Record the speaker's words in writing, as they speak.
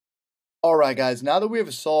Alright guys, now that we have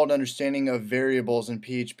a solid understanding of variables in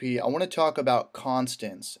PHP, I want to talk about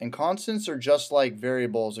constants. And constants are just like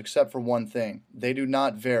variables except for one thing. They do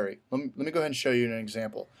not vary. Let me go ahead and show you an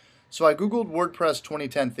example. So I googled WordPress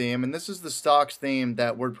 2010 theme, and this is the stocks theme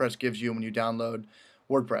that WordPress gives you when you download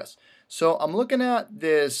WordPress. So I'm looking at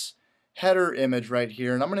this header image right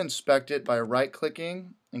here, and I'm going to inspect it by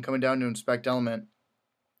right-clicking and coming down to Inspect Element.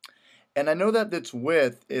 And I know that its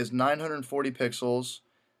width is 940 pixels,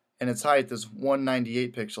 and its height is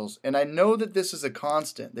 198 pixels. And I know that this is a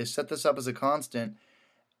constant. They set this up as a constant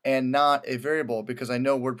and not a variable because I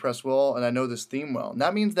know WordPress well and I know this theme well. And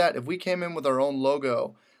that means that if we came in with our own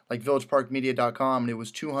logo, like villageparkmedia.com, and it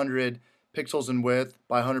was 200 pixels in width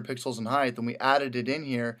by 100 pixels in height, and we added it in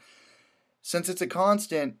here, since it's a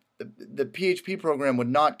constant, the PHP program would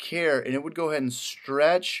not care, and it would go ahead and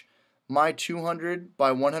stretch my 200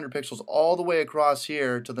 by 100 pixels all the way across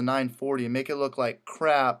here to the 940 and make it look like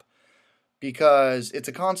crap because it's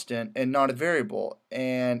a constant and not a variable,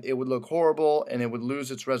 and it would look horrible, and it would lose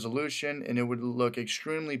its resolution, and it would look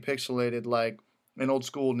extremely pixelated like an old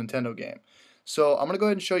school Nintendo game. So I'm going to go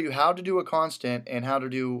ahead and show you how to do a constant and how to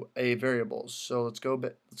do a variable. So let's go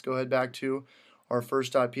ahead back to our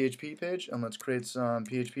first.php page, and let's create some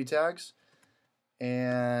PHP tags,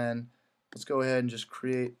 and let's go ahead and just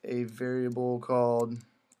create a variable called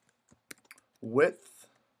width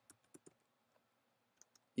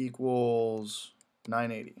equals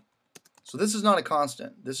 980. So this is not a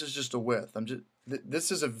constant. This is just a width. This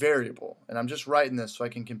is a variable, and I'm just writing this so I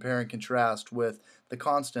can compare and contrast with the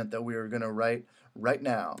constant that we are going to write right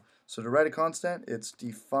now. So to write a constant, it's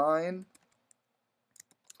define.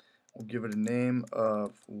 We'll give it a name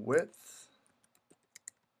of width.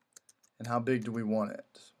 And how big do we want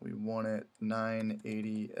it? We want it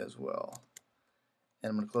 980 as well. And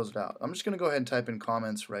I'm going to close it out. I'm just going to go ahead and type in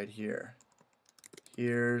comments right here.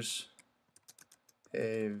 Here's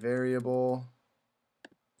a variable.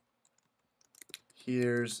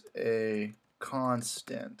 Here's a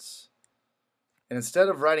constant. And instead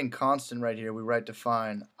of writing constant right here, we write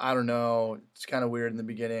define. I don't know. It's kind of weird in the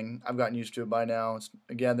beginning. I've gotten used to it by now.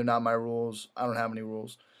 Again, they're not my rules. I don't have any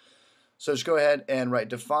rules. So just go ahead and write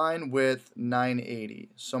define with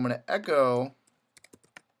 980. So I'm going to echo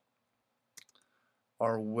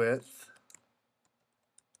our width.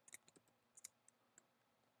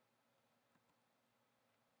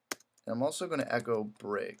 And I'm also going to echo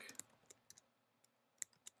break.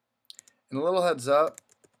 And a little heads up.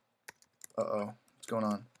 What's going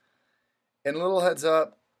on? And a little heads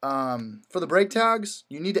up, for the break tags,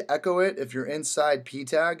 you need to echo it if you're inside p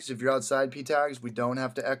tags. If you're outside p tags, we don't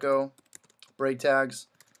have to echo break tags.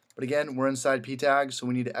 But again, we're inside p tags, so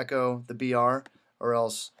we need to echo the BR, or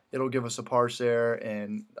else it'll give us a parse error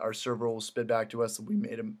and our server will spit back to us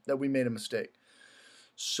that we made a mistake.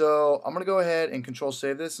 So I'm going to go ahead and control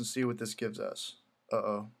save this and see what this gives us.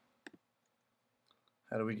 How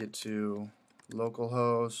do we get to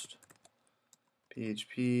localhost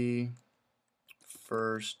PHP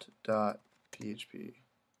first.php? The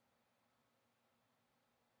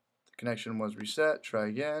connection was reset. Try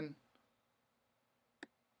again.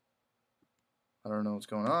 I don't know what's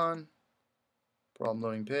going on. Problem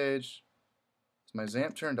loading page. Is my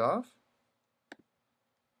XAMPP turned off?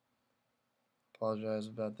 Apologize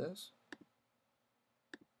about this.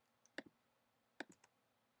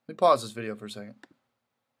 Let me pause this video for a second.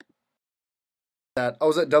 I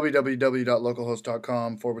was at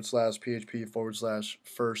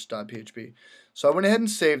www.localhost.com/php/first.php. So I went ahead and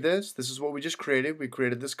saved this. This is what we just created. We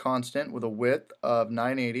created this constant with a width of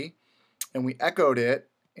 980, and we echoed it,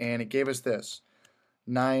 and it gave us this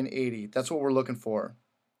 980. That's what we're looking for.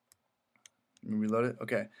 Let me reload it.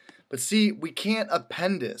 Okay. But see, we can't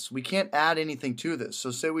append this. We can't add anything to this. So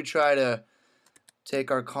say we try to take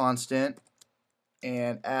our constant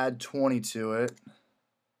and add 20 to it.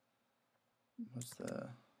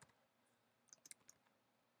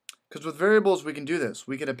 Because with variables we can do this.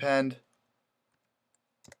 We could append,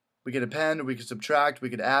 we could subtract, we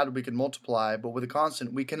could add, we could multiply, but with a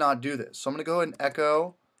constant we cannot do this. So I'm going to go ahead and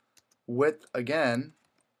echo width again.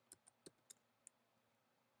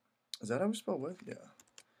 Is that how we spell width? Yeah.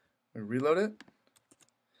 We reload it.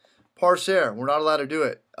 Parse error. We're not allowed to do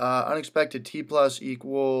it. Unexpected t plus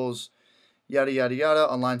equals yada yada yada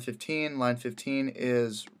on line 15. Line 15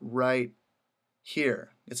 is right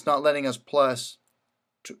here. It's not letting us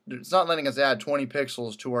add 20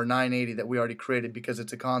 pixels to our 980 that we already created because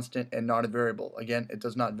it's a constant and not a variable. Again, it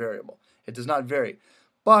does not vary.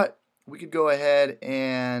 But we could go ahead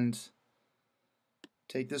and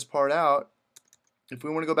take this part out. If we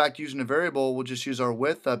want to go back to using a variable, we'll just use our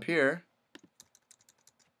width up here.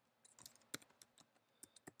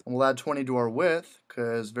 And we'll add 20 to our width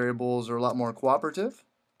because variables are a lot more cooperative.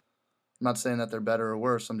 I'm not saying that they're better or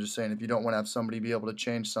worse. I'm just saying if you don't want to have somebody be able to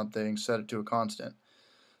change something, set it to a constant.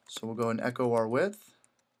 So we'll go and echo our width.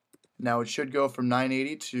 Now it should go from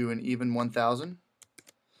 980 to an even 1000.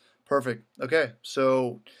 Perfect. Okay,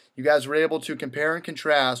 so you guys were able to compare and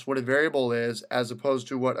contrast what a variable is as opposed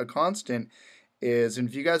to what a constant is. And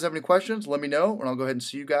if you guys have any questions, let me know, and I'll go ahead and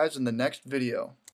see you guys in the next video.